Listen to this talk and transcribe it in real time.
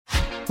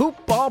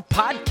Hoop Ball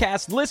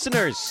podcast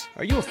listeners.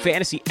 Are you a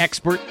fantasy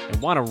expert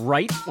and want to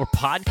write or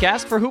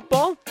podcast for Hoop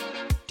Ball?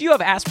 Do you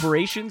have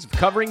aspirations of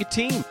covering a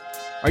team?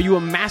 Are you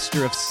a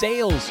master of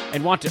sales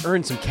and want to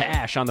earn some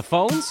cash on the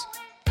phones?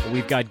 Well,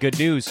 we've got good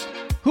news.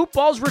 Hoop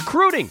Ball's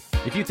recruiting.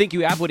 If you think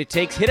you have what it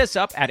takes, hit us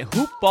up at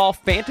Hoop Ball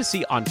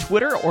Fantasy on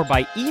Twitter or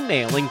by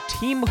emailing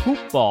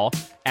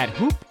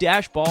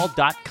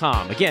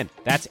teamhoopball@hoop-ball.com. Again,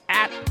 that's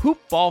at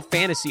Hoop Ball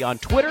Fantasy on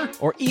Twitter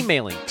or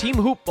emailing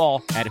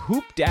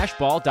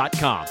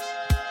teamhoopball@hoop-ball.com.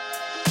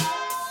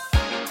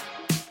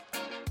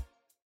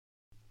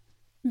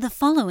 The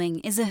following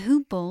is a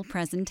Hoop Ball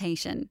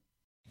presentation.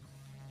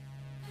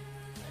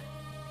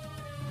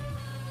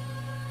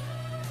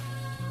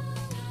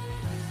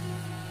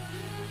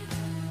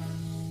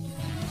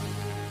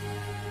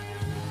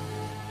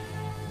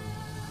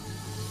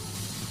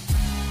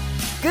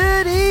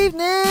 Good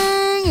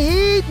evening,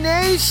 Heat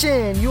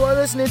Nation. You are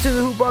listening to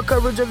the Hoop Ball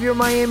coverage of your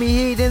Miami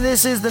Heat, and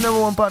this is the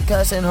 #1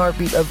 podcast and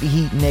heartbeat of the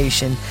Heat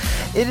Nation.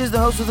 It is the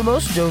host with the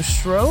most, Joe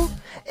Stro,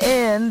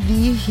 and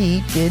the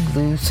Heat did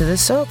lose to the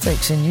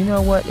Celtics, and you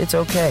know what? It's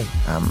okay.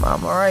 I'm all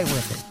right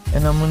with it,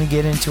 and I'm going to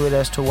get into it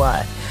as to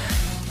why.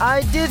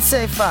 I did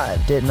say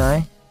 5, didn't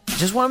I?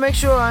 Just want to make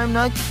sure I'm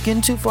not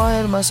getting too far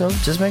ahead of myself.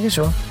 Just making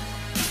sure.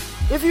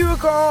 If you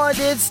recall, I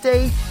did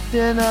state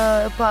in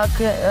a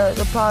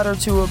pod or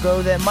two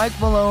ago that Mike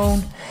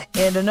Malone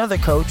and another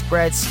coach,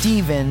 Brad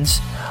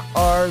Stevens,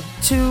 are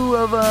two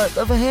of a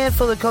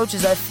handful of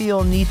coaches I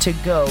feel need to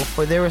go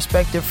for their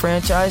respective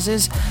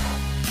franchises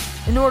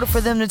in order for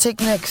them to take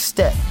the next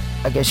step,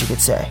 I guess you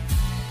could say.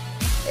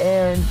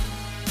 And,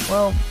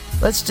 well,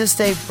 let's just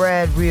say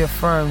Brad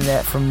reaffirmed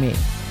that for me.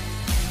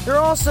 There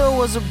also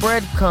was a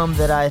breadcrumb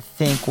that I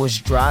think was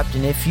dropped,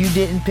 and if you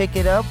didn't pick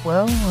it up,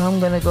 well, I'm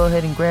going to go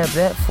ahead and grab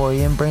that for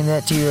you and bring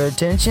that to your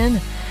attention.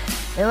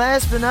 And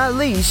last but not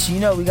least, you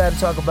know we got to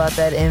talk about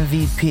that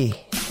MVP.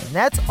 And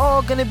that's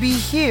all going to be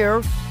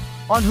here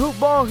on Hoop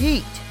Ball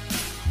Heat.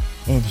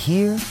 And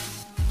here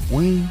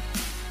we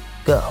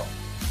go.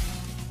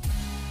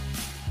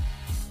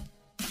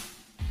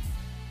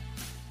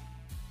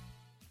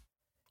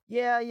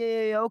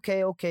 Yeah,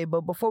 okay.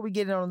 But before we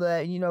get into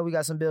that, you know we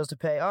got some bills to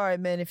pay. All right,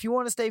 man, if you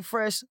want to stay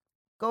fresh,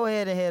 go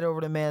ahead and head over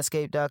to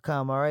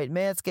manscaped.com, all right?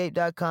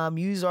 Manscaped.com,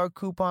 use our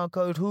coupon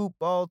code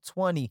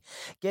HoopBall20.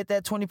 Get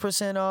that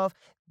 20% off,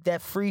 that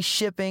free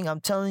shipping. I'm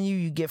telling you,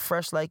 you get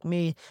fresh like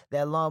me,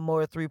 that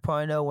Lawnmower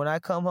 3.0. When I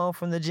come home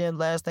from the gym,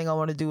 last thing I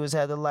want to do is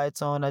have the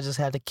lights on. I just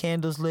have the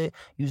candles lit,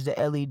 use the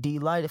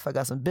LED light. If I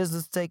got some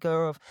business to take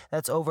care of,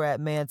 that's over at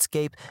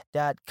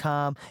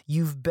manscaped.com.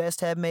 You've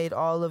best have made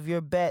all of your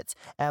bets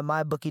at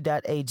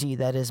mybookie.ag.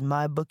 That is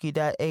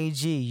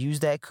mybookie.ag. Use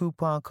that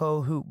coupon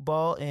code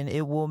HoopBall, and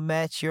it will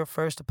match your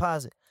first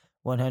deposit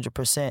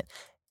 100%.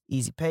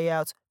 Easy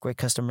payouts, great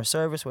customer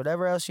service,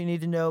 whatever else you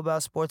need to know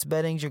about sports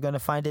betting, you're going to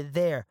find it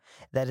there.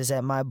 That is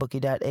at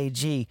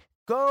mybookie.ag.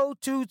 Go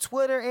to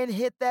Twitter and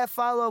hit that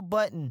follow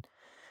button.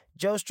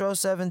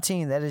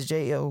 JoeStro17, that is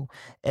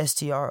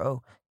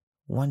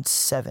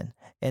JoStro17.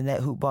 And that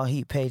Hoop Ball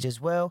Heat page as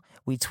well.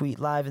 We tweet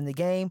live in the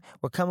game.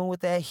 We're coming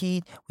with that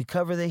heat. We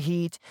cover the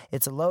heat.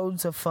 It's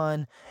loads of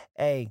fun.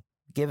 Hey,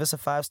 give us a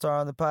 5-star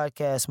on the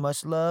podcast.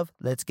 Much love.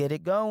 Let's get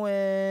it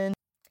going.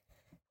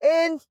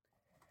 And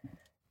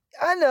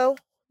I know,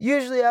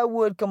 usually I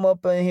would come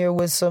up in here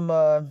with some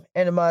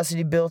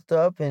animosity built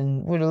up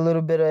and with a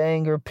little bit of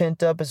anger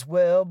pent up as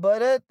well,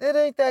 but it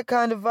ain't that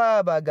kind of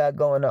vibe I got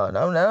going on.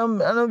 I'm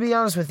going to be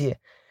honest with you.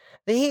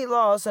 The Heat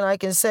lost, and I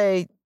can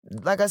say,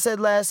 like I said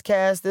last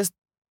cast, this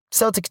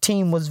Celtics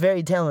team was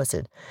very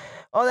talented.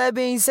 All that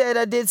being said,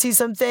 I did see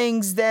some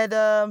things that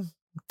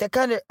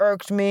kind of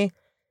irked me.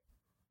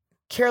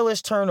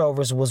 Careless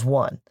turnovers was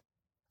one.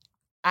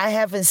 I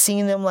haven't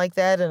seen them like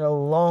that in a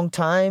long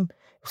time.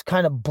 It was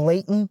kind of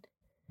blatant.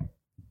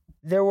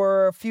 There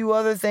were a few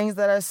other things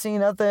that I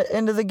seen at the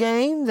end of the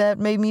game that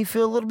made me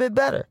feel a little bit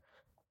better.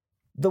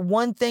 The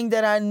one thing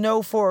that I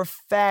know for a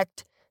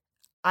fact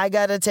I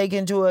got to take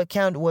into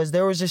account was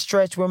there was a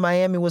stretch where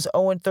Miami was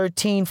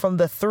 0-13 from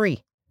the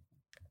 3.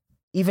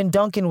 Even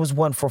Duncan was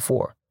 1 for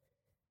 4.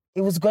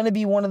 It was going to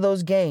be one of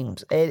those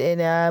games.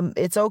 And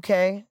it's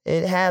okay.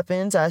 It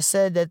happens. I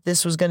said that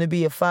this was going to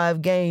be a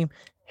 5-game.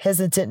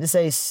 Hesitant to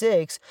say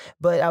 6,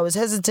 but I was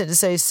hesitant to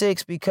say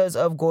 6 because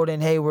of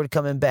Gordon Hayward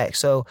coming back.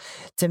 So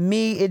to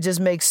me, it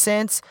just makes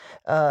sense.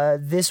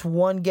 This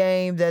one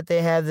game that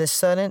they have this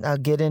sudden, I'll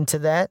get into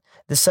that,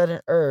 the sudden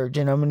urge,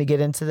 and I'm going to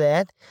get into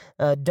that.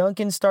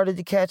 Duncan started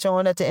to catch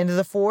on at the end of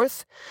the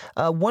 4th.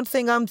 One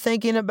thing I'm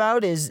thinking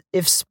about is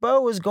if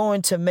Spo is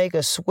going to make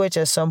a switch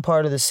at some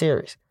part of the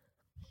series,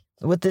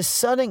 with this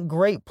sudden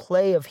great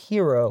play of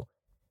Hero,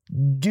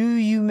 do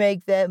you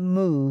make that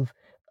move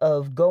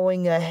of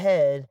going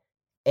ahead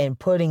and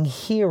putting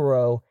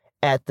Hero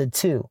at the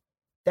 2?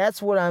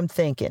 That's what I'm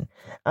thinking.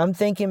 I'm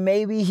thinking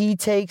maybe he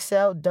takes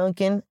out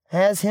Duncan,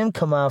 has him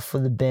come out for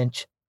the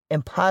bench,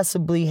 and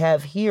possibly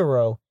have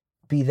Hero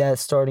be that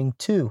starting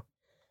 2.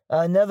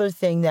 Another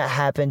thing that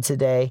happened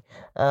today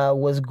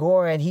was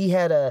Goran. He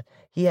had a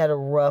he had a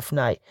rough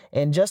night.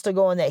 And just to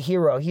go on that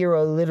Hero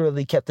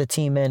literally kept the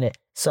team in it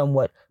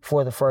somewhat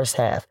for the first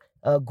half.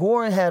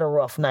 Goran had a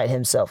rough night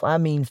himself. I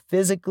mean,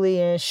 physically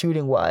and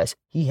shooting-wise,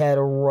 he had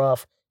a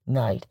rough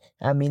night.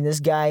 I mean, this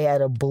guy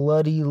had a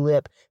bloody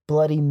lip,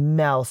 bloody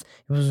mouth.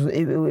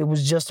 It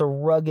was just a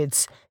rugged.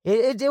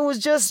 It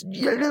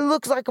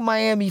looks like a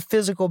Miami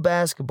physical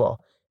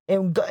basketball.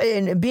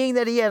 And being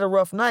that he had a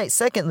rough night,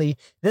 secondly,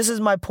 this is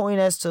my point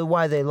as to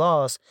why they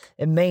lost,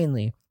 and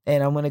mainly,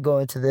 and I'm going to go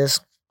into this.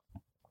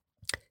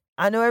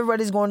 I know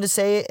everybody's going to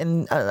say it,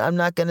 and I'm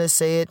not going to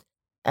say it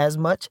as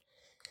much.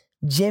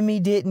 Jimmy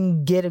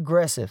didn't get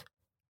aggressive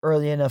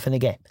early enough in the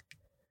game.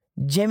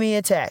 Jimmy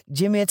attack,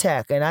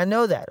 and I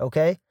know that,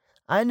 okay?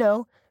 I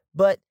know,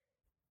 but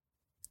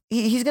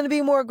he's going to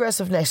be more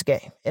aggressive next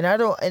game. And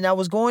I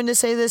was going to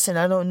say this, and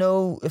I don't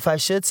know if I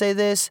should say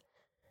this.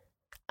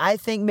 I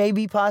think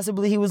maybe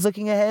possibly he was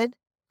looking ahead.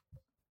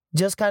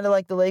 Just kind of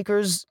like the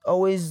Lakers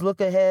always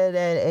look ahead,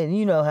 and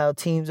you know how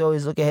teams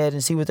always look ahead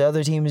and see what the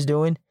other team is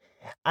doing.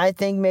 I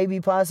think maybe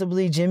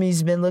possibly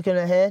Jimmy's been looking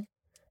ahead,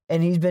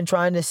 and he's been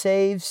trying to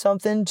save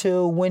something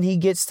to when he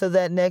gets to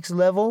that next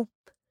level.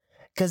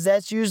 Because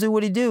that's usually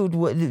what he do.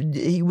 What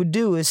he would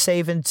do is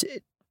save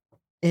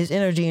his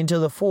energy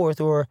until the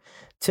fourth, or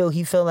till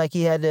he felt like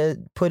he had to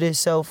put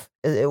himself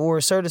or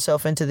assert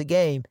himself into the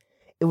game.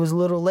 It was a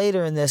little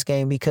later in this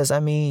game because, I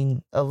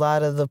mean, a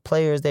lot of the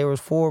players, there was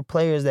 4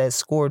 players that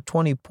scored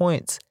 20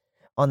 points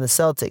on the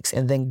Celtics,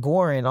 and then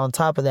Goran, on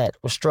top of that,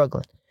 was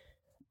struggling.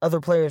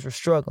 Other players were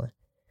struggling.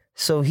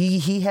 So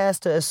he has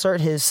to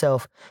assert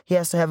himself. He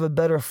has to have a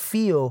better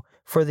feel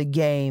for the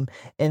game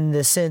in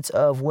the sense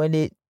of when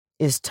it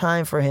is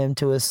time for him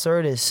to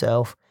assert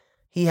himself,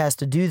 he has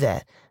to do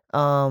that.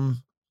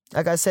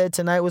 Like I said,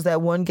 tonight was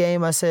that one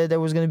game I said there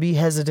was going to be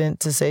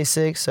hesitant to say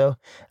 6, so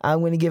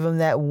I'm going to give him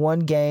that one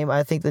game.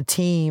 I think the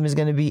team is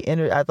going to be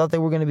I thought they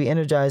were going to be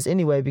energized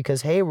anyway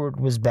because Hayward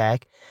was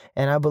back,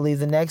 and I believe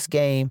the next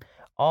game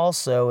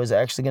also is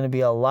actually going to be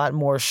a lot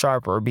more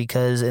sharper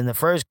because in the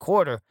first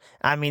quarter,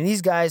 I mean,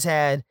 these guys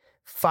had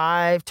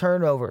 5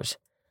 turnovers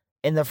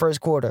in the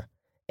first quarter,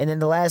 and in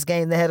the last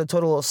game they had a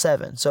total of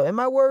 7. So am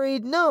I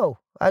worried? No.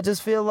 I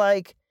just feel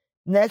like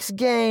next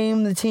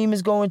game the team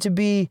is going to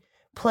be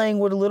playing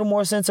with a little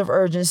more sense of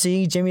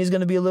urgency. Jimmy is going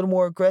to be a little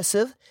more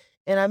aggressive.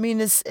 And I mean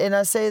this, and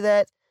I say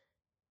that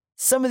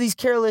some of these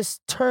careless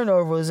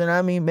turnovers, and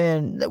I mean,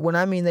 man, when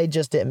I mean they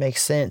just didn't make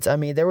sense. I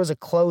mean, there was a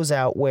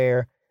closeout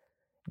where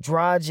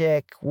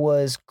Dragic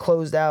was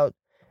closed out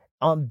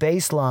on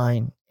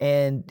baseline,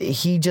 and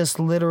he just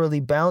literally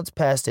bounced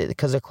past it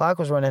because the clock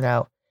was running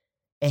out,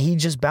 and he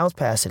just bounced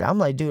past it. I'm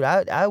like, dude,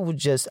 I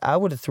would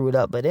have threw it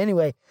up. But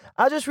anyway,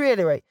 I'll just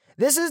reiterate.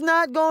 This is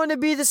not going to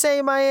be the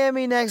same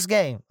Miami next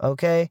game,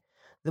 okay?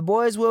 The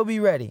boys will be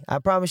ready. I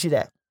promise you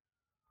that.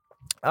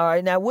 All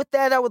right, now with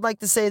that, I would like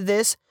to say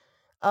this.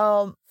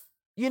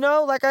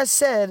 Like I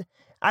said,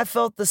 I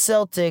felt the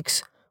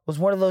Celtics was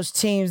one of those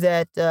teams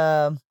that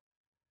they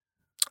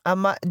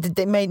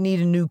might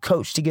need a new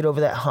coach to get over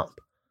that hump.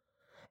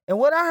 And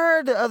what I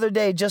heard the other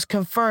day just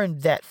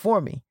confirmed that for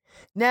me.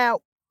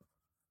 Now,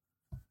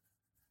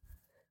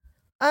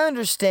 I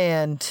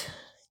understand,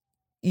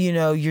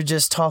 you're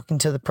just talking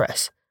to the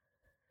press.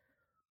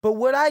 But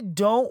what I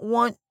don't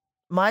want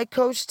my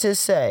coach to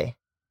say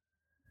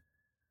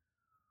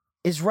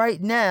is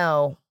right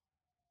now,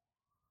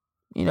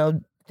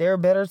 they're a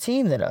better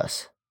team than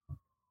us.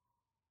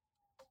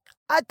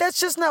 That's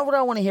just not what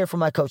I want to hear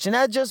from my coach. And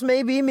that just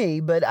may be me,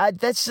 but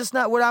that's just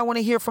not what I want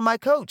to hear from my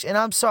coach. And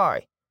I'm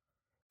sorry.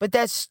 But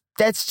that's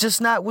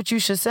just not what you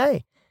should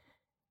say.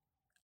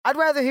 I'd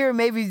rather hear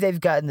maybe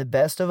they've gotten the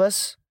best of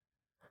us.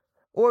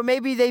 Or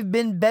maybe they've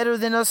been better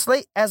than us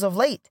as of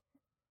late.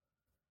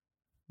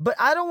 But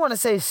I don't want to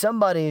say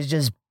somebody is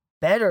just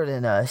better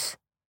than us.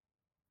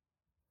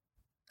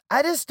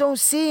 I just don't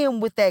see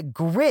him with that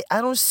grit. I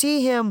don't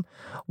see him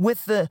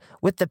with the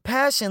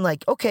passion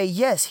like, okay,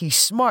 yes, he's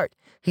smart.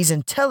 He's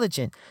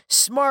intelligent.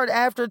 Smart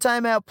after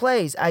timeout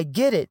plays. I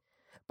get it.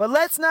 But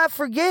let's not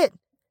forget,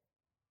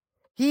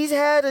 he's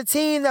had a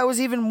team that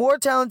was even more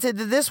talented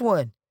than this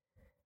one.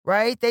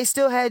 Right? They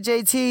still had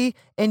JT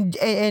and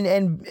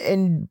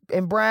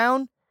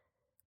Brown,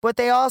 but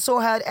they also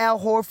had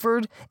Al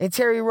Horford and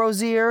Terry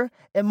Rozier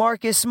and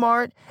Marcus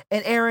Smart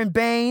and Aaron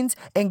Baines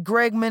and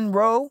Greg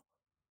Monroe.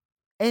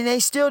 And they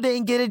still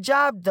didn't get a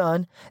job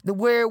done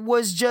where it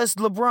was just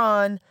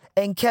LeBron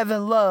and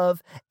Kevin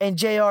Love and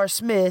J.R.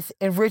 Smith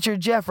and Richard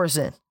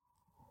Jefferson.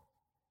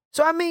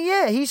 So, I mean,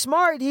 yeah, he's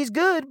smart. He's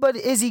good. But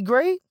is he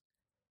great?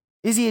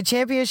 Is he a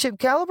championship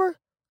caliber?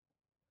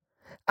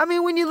 I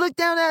mean, when you look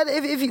down at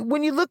it,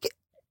 when you look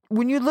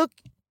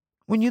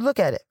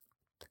at it,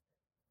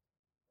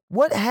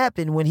 what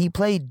happened when he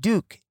played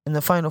Duke in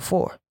the Final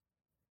Four?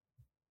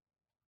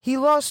 He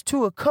lost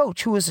to a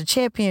coach who was a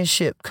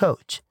championship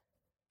coach.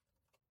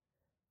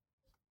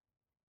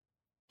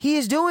 He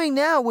is doing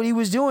now what he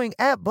was doing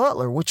at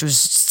Butler, which was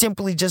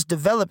simply just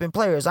developing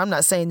players. I'm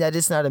not saying that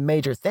it's not a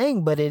major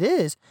thing, but it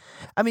is.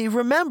 I mean,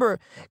 remember,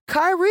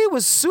 Kyrie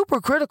was super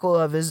critical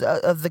of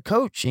the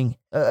coaching,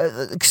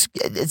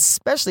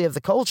 especially of the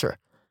culture.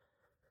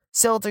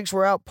 Celtics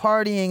were out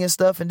partying and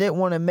stuff and didn't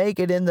want to make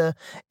it in the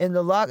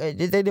lock. They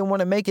didn't want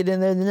to make it in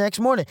there the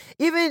next morning.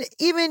 Even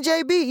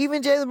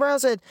Jaylen Brown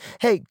said,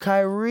 "Hey,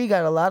 Kyrie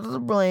got a lot of the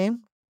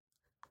blame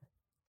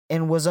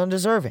and was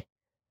undeserving."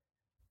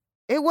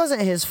 It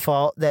wasn't his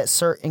fault that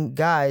certain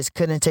guys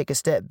couldn't take a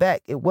step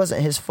back. It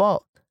wasn't his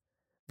fault.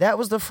 That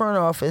was the front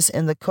office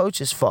and the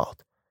coach's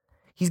fault.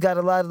 He's got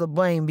a lot of the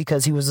blame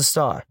because he was a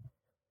star.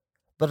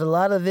 But a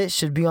lot of it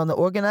should be on the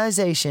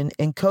organization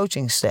and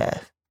coaching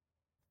staff.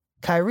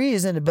 Kyrie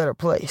is in a better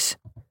place.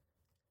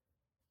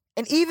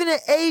 And even an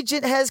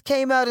agent has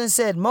came out and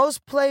said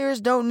most players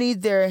don't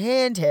need their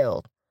hand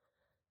held,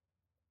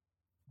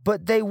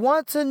 but they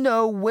want to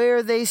know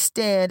where they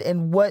stand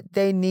and what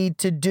they need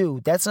to do.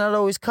 That's not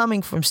always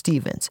coming from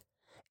Stevens,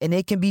 and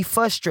it can be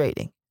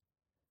frustrating.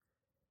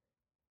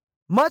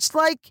 Much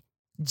like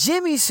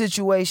Jimmy's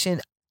situation,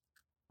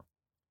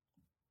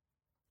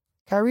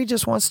 Kyrie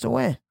just wants to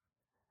win.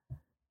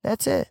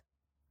 That's it.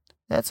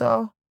 That's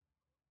all.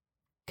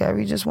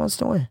 Kyrie just wants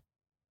to win.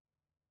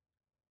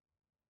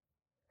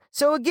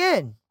 So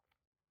again,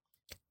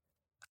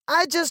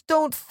 I just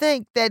don't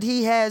think that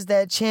he has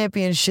that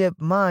championship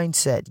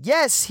mindset.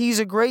 Yes, he's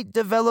a great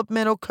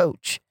developmental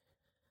coach.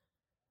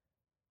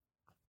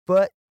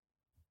 But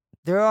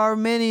there are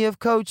many of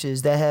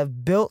coaches that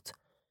have built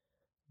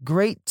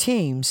great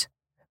teams,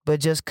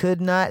 but just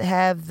could not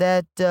have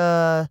that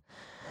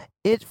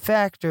it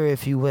factor,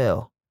 if you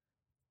will,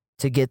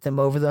 to get them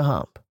over the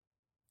hump.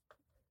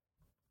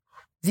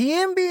 The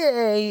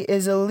NBA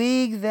is a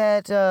league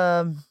that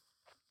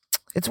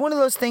it's one of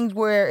those things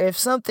where if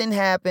something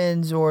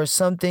happens or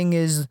something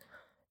is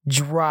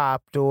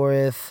dropped or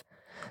if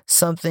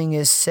something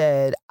is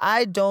said,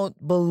 I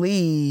don't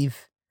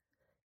believe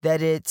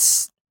that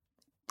it's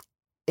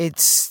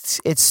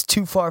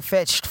too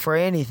far-fetched for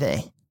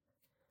anything.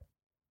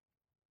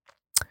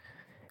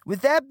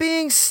 With that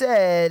being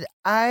said,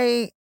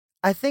 I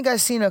think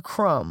I've seen a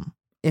crumb,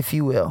 if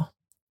you will.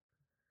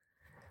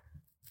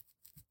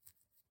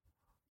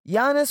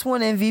 Giannis won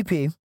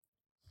MVP.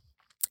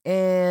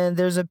 And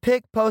there's a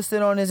pic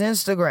posted on his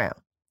Instagram.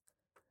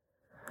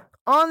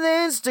 On the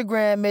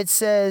Instagram, it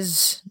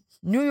says,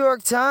 New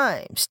York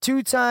Times,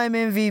 2-time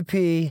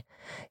MVP,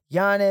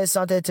 Giannis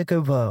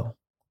Antetokounmpo.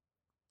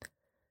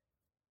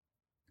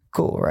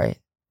 Cool, right?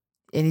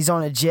 And he's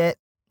on a jet.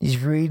 He's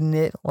reading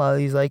it while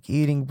he's like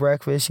eating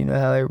breakfast. You know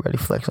how everybody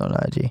flex on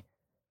IG.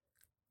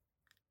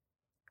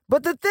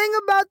 But the thing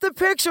about the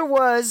picture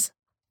was,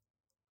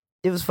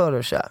 it was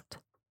photoshopped.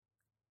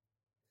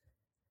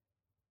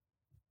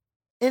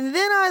 And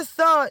then I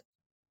thought,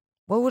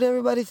 what would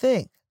everybody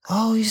think?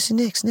 Oh, he's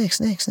Knicks. But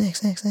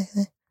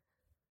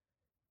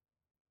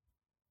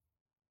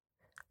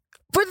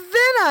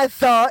then I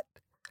thought,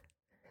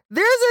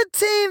 there's a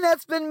team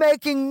that's been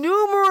making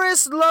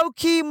numerous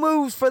low-key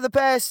moves for the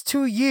past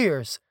 2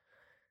 years.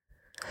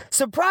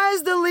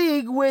 Surprised the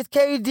league with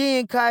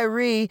KD and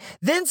Kyrie,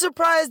 then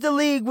surprised the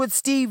league with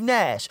Steve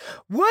Nash.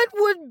 What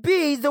would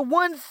be the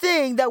one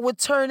thing that would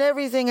turn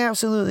everything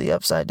absolutely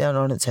upside down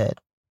on its head?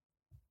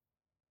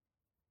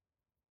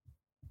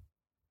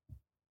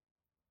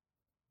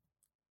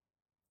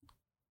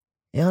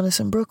 Giannis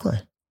in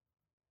Brooklyn.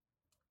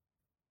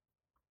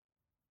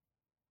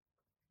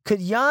 Could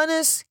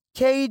Giannis,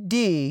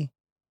 KD,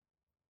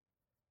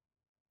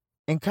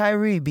 and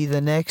Kyrie be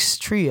the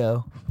next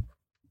trio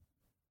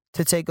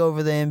to take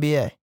over the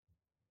NBA?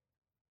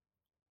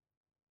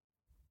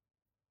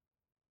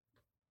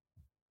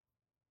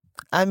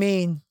 I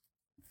mean,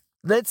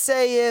 let's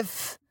say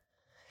if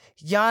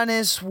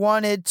Giannis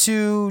wanted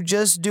to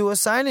just do a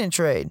sign-in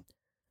trade.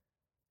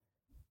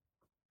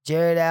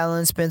 Jared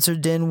Allen, Spencer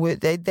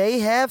Dinwiddie,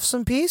 they have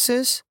some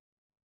pieces.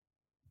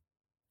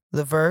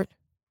 LeVert.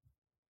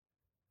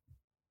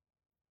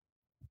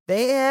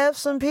 They have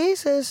some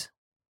pieces.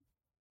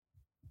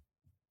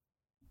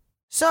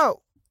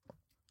 So,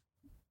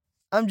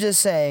 I'm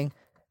just saying,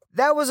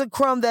 that was a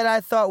crumb that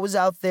I thought was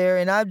out there,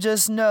 and I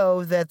just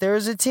know that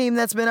there's a team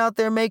that's been out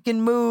there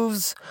making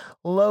moves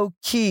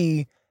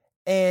low-key,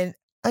 and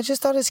I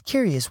just thought it's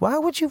curious. Why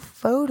would you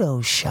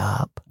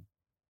Photoshop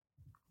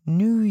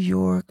New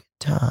York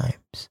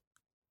Times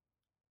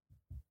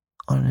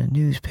on a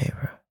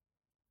newspaper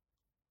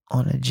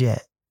on a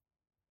jet?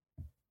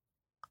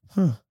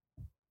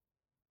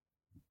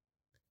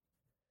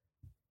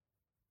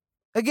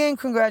 Again,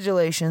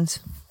 congratulations.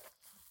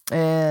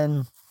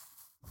 And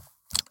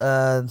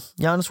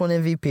Giannis won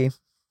MVP.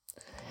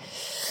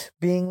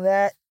 Being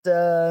that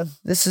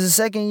this is the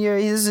second year,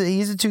 he's a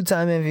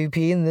 2-time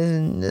MVP, and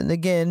then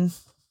again,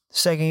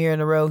 second year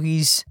in a row,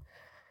 he's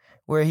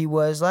where he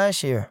was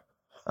last year.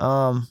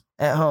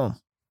 At home.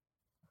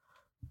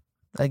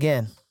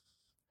 Again.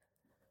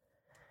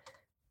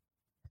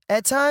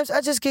 At times,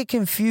 I just get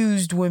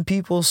confused when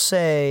people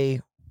say,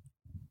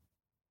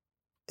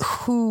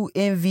 who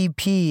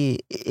MVP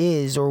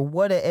is or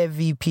what an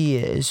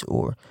MVP is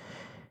or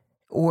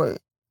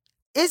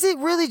is it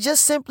really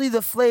just simply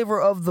the flavor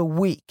of the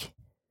week?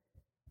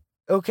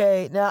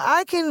 Okay, now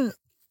I can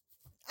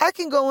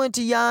go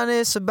into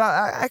Giannis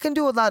about I can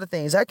do a lot of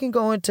things. I can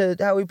go into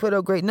how he put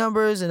up great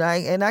numbers and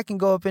I can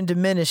go up and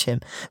diminish him.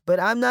 But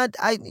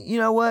you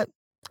know what?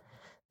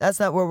 That's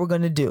not what we're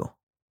going to do.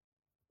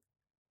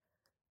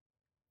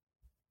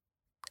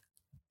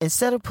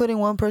 Instead of putting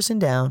one person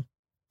down,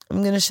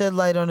 I'm going to shed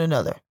light on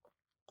another.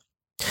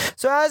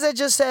 So as I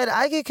just said,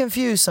 I get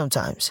confused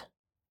sometimes.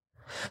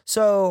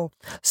 So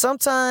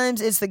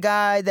sometimes it's the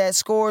guy that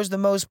scores the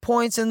most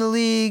points in the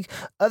league.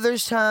 Other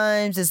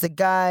times it's the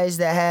guys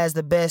that has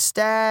the best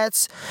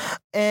stats.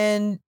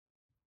 And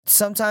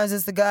sometimes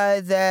it's the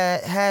guy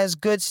that has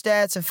good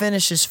stats and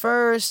finishes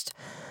first.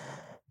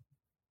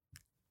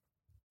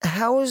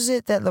 How is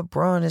it that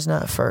LeBron is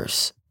not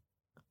first?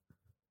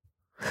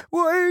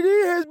 Well, AD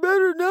has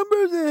better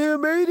numbers than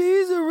him. AD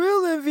is a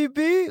real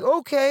MVP.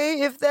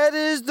 Okay, if that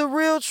is the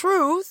real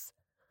truth,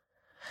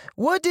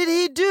 what did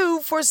he do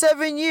for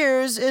 7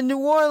 years in New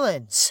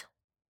Orleans?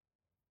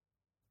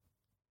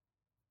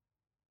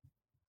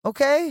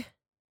 Okay?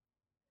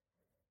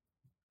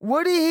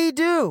 What did he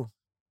do?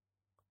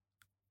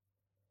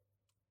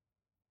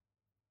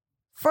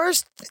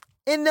 First,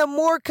 in the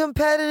more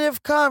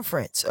competitive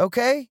conference,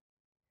 okay?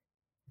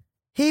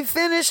 He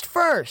finished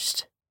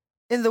first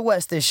in the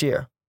West this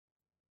year.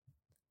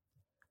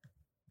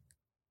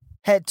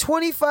 Had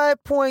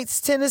 25 points,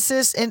 10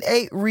 assists, and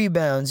 8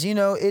 rebounds. You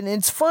know, and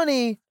it's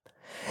funny.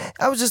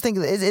 I was just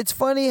thinking, it's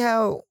funny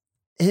how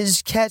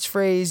his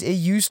catchphrase, it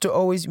used to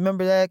always,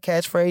 remember that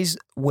catchphrase,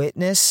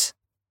 witness?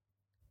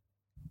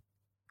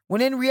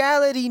 When in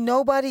reality,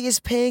 nobody is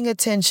paying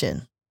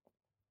attention.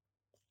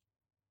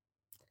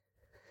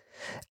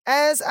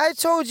 As I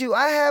told you,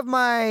 I have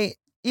my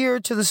ear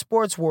to the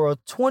sports world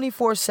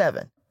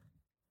 24/7.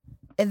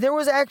 And there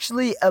was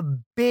actually a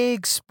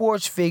big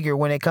sports figure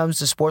when it comes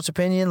to sports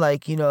opinion,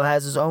 like, you know,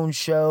 has his own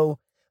show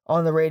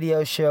on the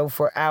radio show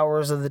for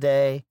hours of the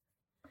day.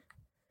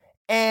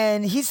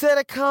 And he said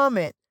a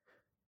comment,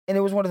 and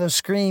it was one of those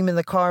scream in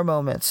the car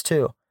moments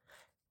too.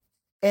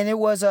 And it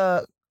was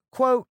a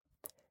quote,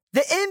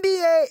 "The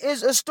NBA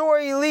is a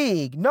story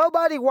league.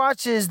 Nobody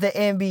watches the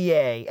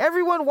NBA.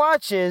 Everyone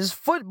watches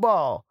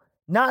football,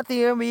 not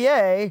the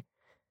NBA.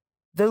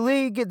 The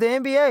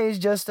NBA is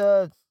just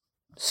a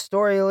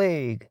story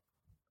league."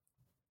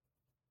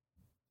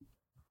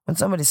 When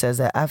somebody says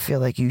that, I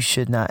feel like you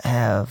should not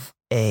have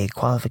a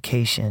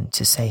qualification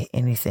to say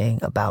anything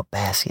about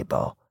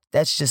basketball.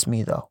 That's just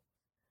me, though.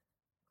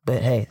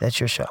 But hey, that's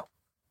your show.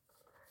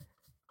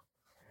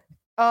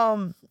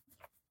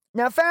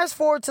 Now fast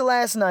forward to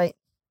last night.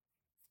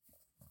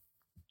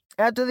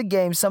 After the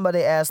game,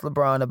 somebody asked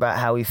LeBron about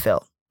how he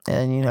felt.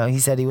 And, you know, he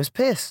said he was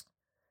pissed.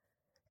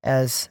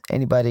 As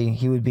anybody,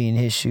 he would be in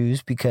his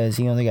shoes because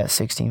he only got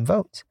 16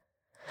 votes.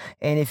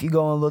 And if you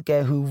go and look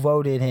at who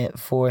voted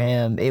for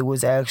him, it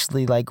was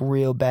actually like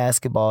real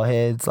basketball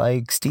heads,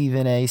 like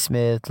Stephen A.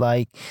 Smith,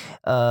 like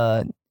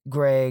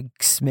Greg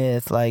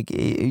Smith, like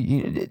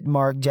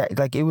Mark Jack.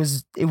 Like it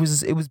was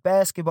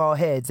basketball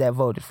heads that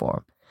voted for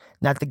him,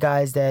 not the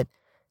guys that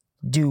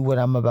do what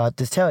I'm about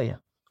to tell you.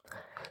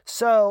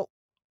 So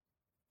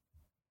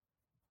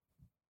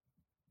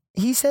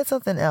he said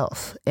something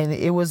else, and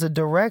it was a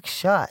direct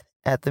shot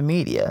at the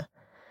media.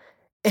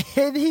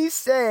 And he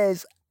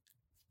says,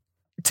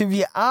 to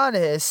be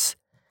honest,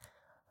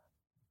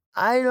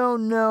 I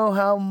don't know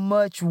how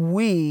much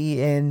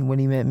we, and when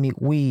he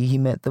meant we, he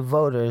meant the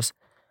voters,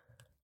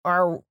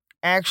 are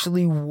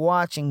actually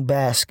watching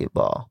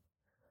basketball.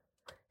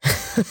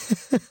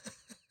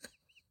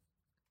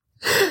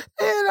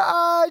 And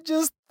I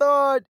just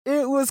thought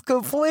it was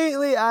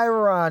completely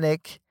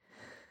ironic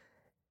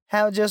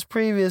how just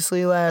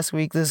previously last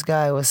week this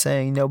guy was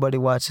saying nobody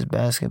watches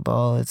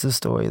basketball, it's a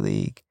story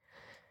league.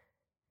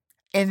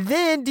 And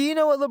then, do you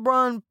know what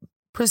LeBron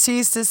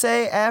proceeds to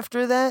say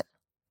after that?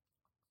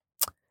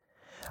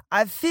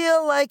 I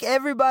feel like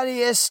everybody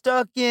is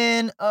stuck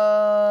in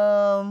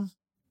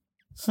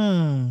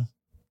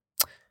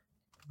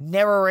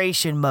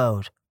narration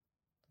mode.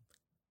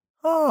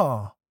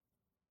 Oh.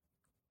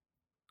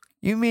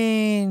 You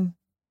mean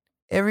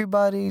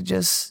everybody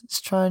just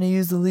is trying to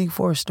use the league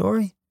for a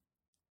story?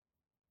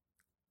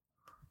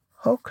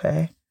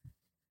 Okay.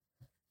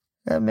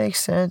 That makes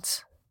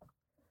sense.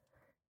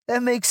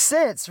 That makes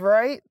sense,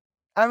 right?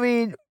 I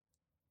mean,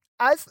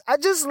 I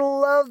just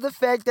love the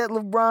fact that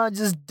LeBron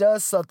just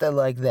does something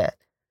like that.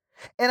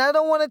 And I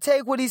don't want to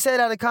take what he said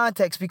out of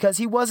context because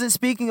he wasn't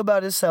speaking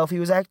about himself. He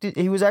was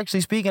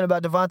actually speaking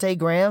about Devontae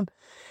Graham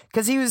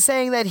because he was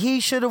saying that he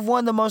should have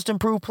won the most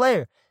improved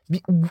player,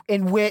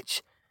 in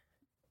which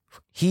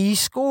he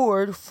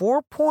scored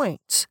 4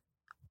 points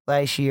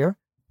last year,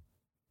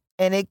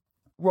 and it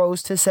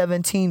rose to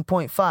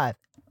 17.5,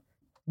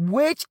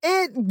 which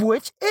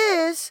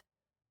is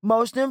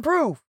most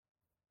improved.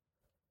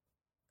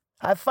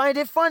 I find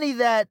it funny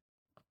that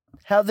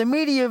how the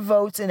media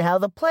votes and how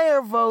the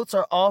player votes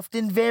are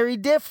often very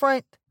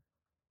different.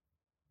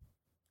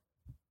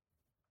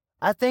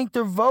 I think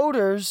the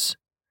votes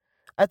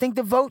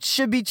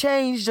should be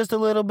changed just a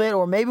little bit,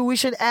 or maybe we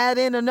should add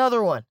in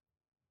another one.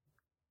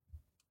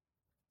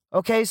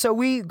 Okay, so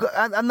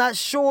I'm not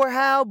sure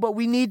how, but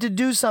we need to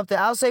do something.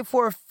 I'll say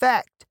for a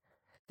fact,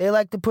 they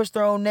like to push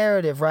their own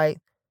narrative, right?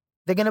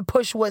 They're going to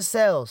push what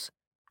sells.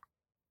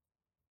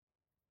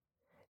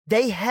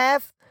 They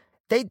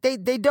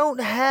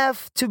don't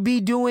have to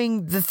be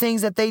doing the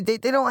things that they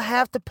don't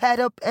have to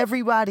pat up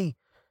everybody.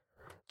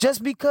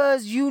 Just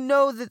because you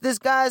know that this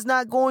guy's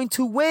not going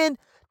to win,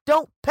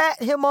 don't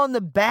pat him on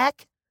the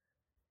back.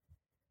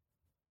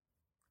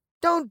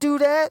 Don't do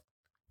that.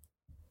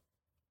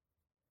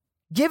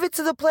 Give it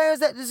to the players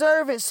that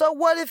deserve it. So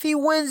what if he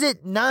wins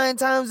it 9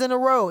 times in a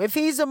row? If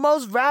he's the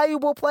most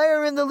valuable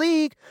player in the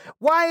league,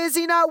 why is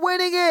he not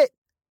winning it?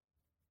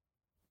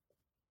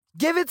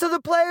 Give it to the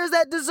players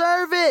that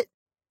deserve it.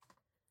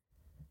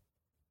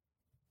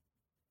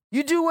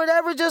 You do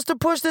whatever just to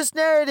push this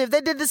narrative.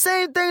 They did the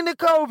same thing to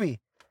Kobe.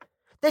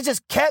 They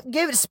just kept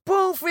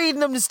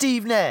spoon-feeding them to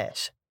Steve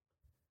Nash.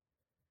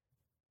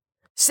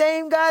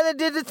 Same guy that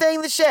did the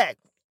thing to Shaq.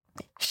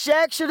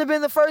 Shaq should have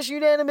been the first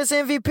unanimous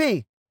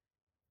MVP.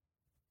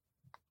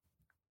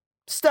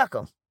 Stuck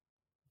him.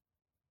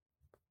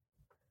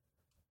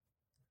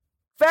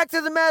 Fact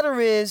of the matter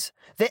is,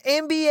 the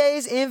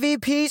NBA's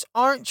MVPs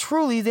aren't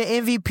truly the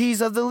MVPs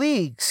of the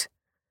leagues.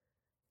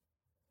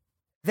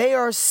 They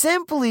are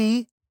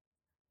simply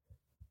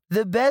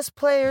the best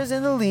players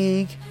in the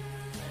league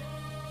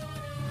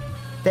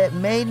that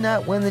may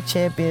not win the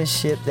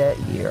championship that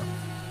year.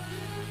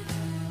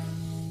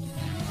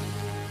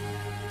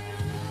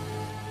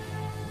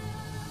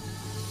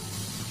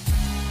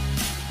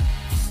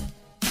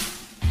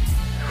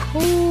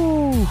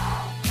 Whew.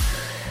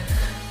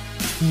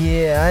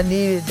 Yeah, I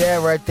needed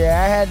that right there.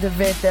 I had to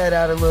vent that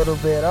out a little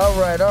bit. All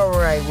right.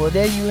 Well,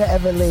 there you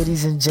have it,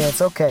 ladies and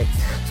gents. Okay,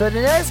 so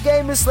the next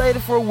game is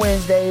slated for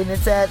Wednesday, and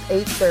it's at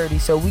 8:30,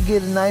 so we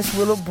get a nice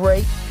little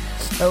break.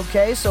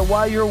 Okay, so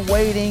while you're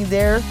waiting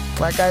there,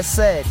 like I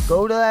said,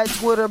 go to that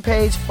Twitter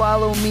page,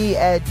 follow me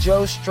at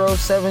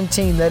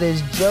JoeStro17. That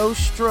is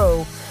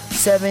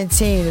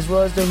JoeStro17, as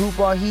well as the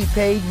Hoopball Heat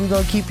page. We're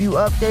going to keep you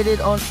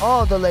updated on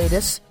all the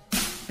latest.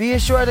 Be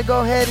sure to go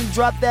ahead and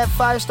drop that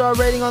 5-star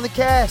rating on the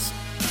cast,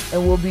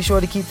 and we'll be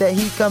sure to keep that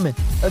heat coming.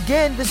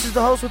 Again, this is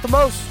the host with the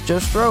most, Joe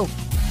Stro.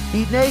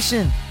 Heat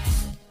Nation,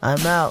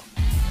 I'm out.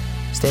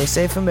 Stay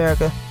safe,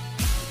 America.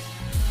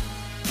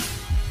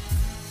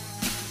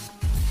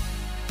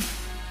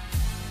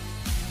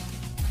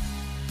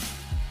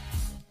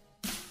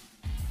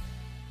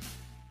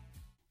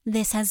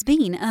 This has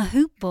been a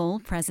Hoop Ball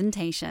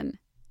presentation.